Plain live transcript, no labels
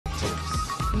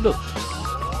Adjectives Looks.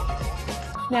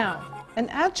 Now, an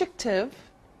adjective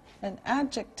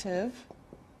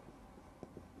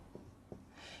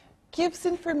gives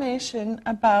information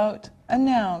about a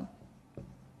noun.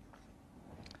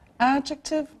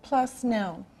 Adjective plus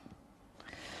noun.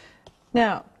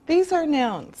 Now, these are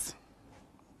nouns.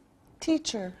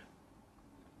 Teacher,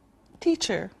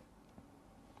 teacher.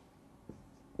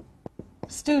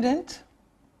 Student,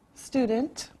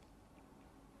 student.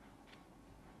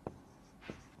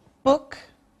 Book,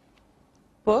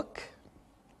 book.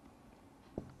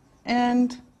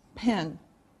 And pen,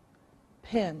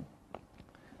 pen.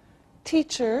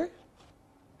 Teacher,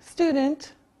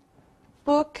 student,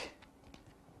 book,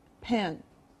 pen.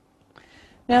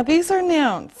 Now these are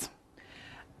nouns.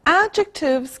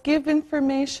 Adjectives give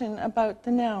information about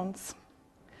the nouns.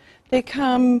 They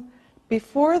come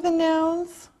before the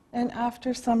nouns and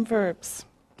after some verbs.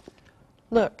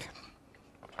 Look.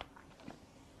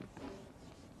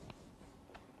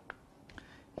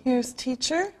 Here's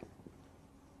teacher.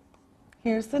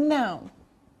 Here's the noun.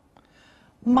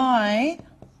 My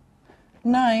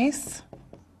nice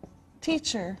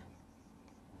teacher.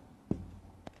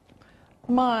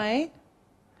 My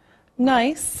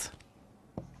nice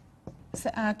is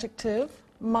the adjective.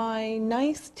 My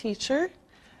nice teacher.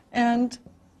 And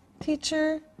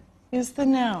teacher is the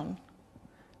noun.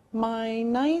 My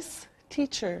nice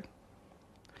teacher.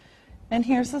 And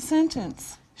here's a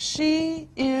sentence. She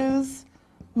is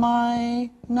my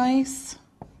nice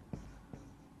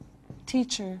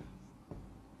teacher.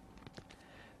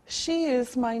 She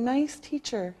is my nice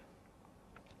teacher.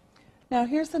 Now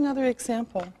here's another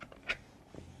example.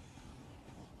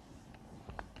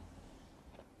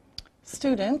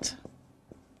 Student.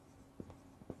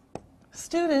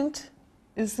 Student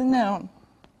is the noun.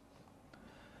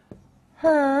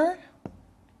 Her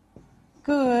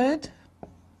good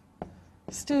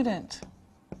student.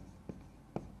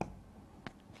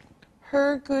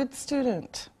 Her good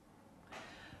student.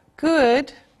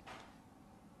 Good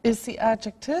is the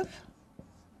adjective.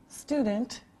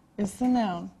 Student is the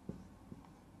noun.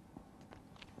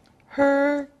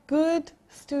 Her good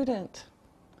student.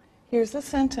 Here's a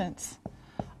sentence.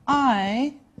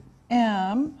 I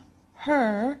am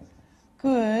her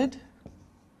good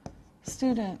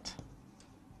student.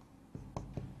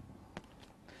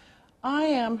 I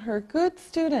am her good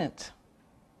student.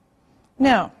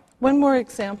 Now, one more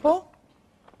example.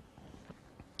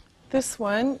 This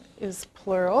one is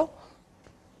plural.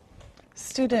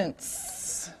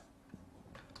 Students.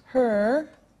 Her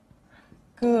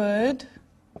good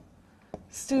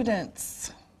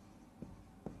students.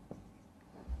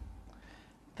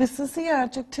 This is the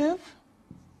adjective.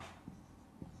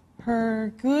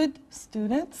 Her good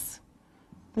students.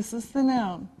 This is the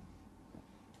noun.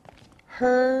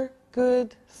 Her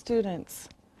good students.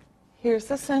 Here's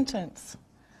the sentence.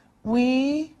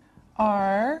 We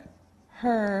are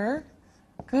her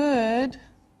good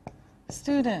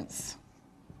students.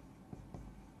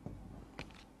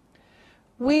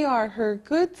 We are her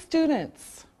good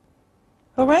students.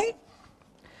 All right?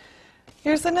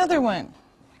 Here's another one.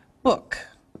 Book.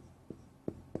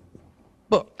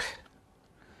 Book.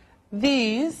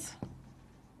 These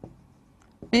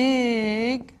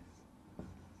big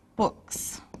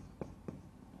books.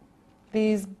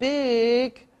 These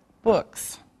big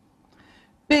books.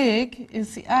 Big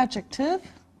is the adjective.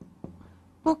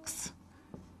 Books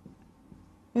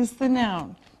is the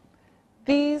noun.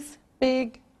 These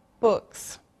big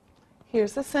books.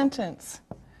 Here's a sentence.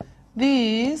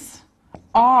 These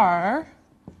are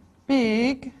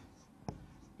big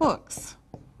books.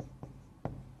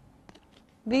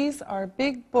 These are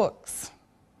big books.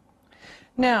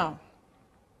 Now,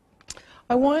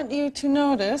 I want you to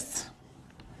notice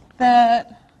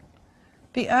that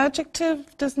the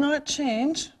adjective does not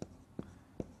change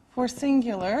for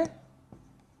singular.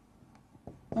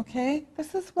 Okay,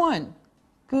 this is one,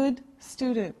 good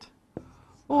student,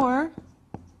 or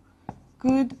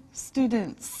good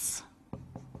students.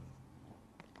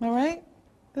 All right,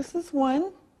 this is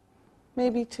one,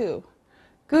 maybe two.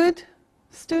 Good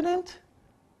student,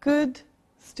 good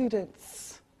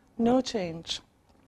students. No change.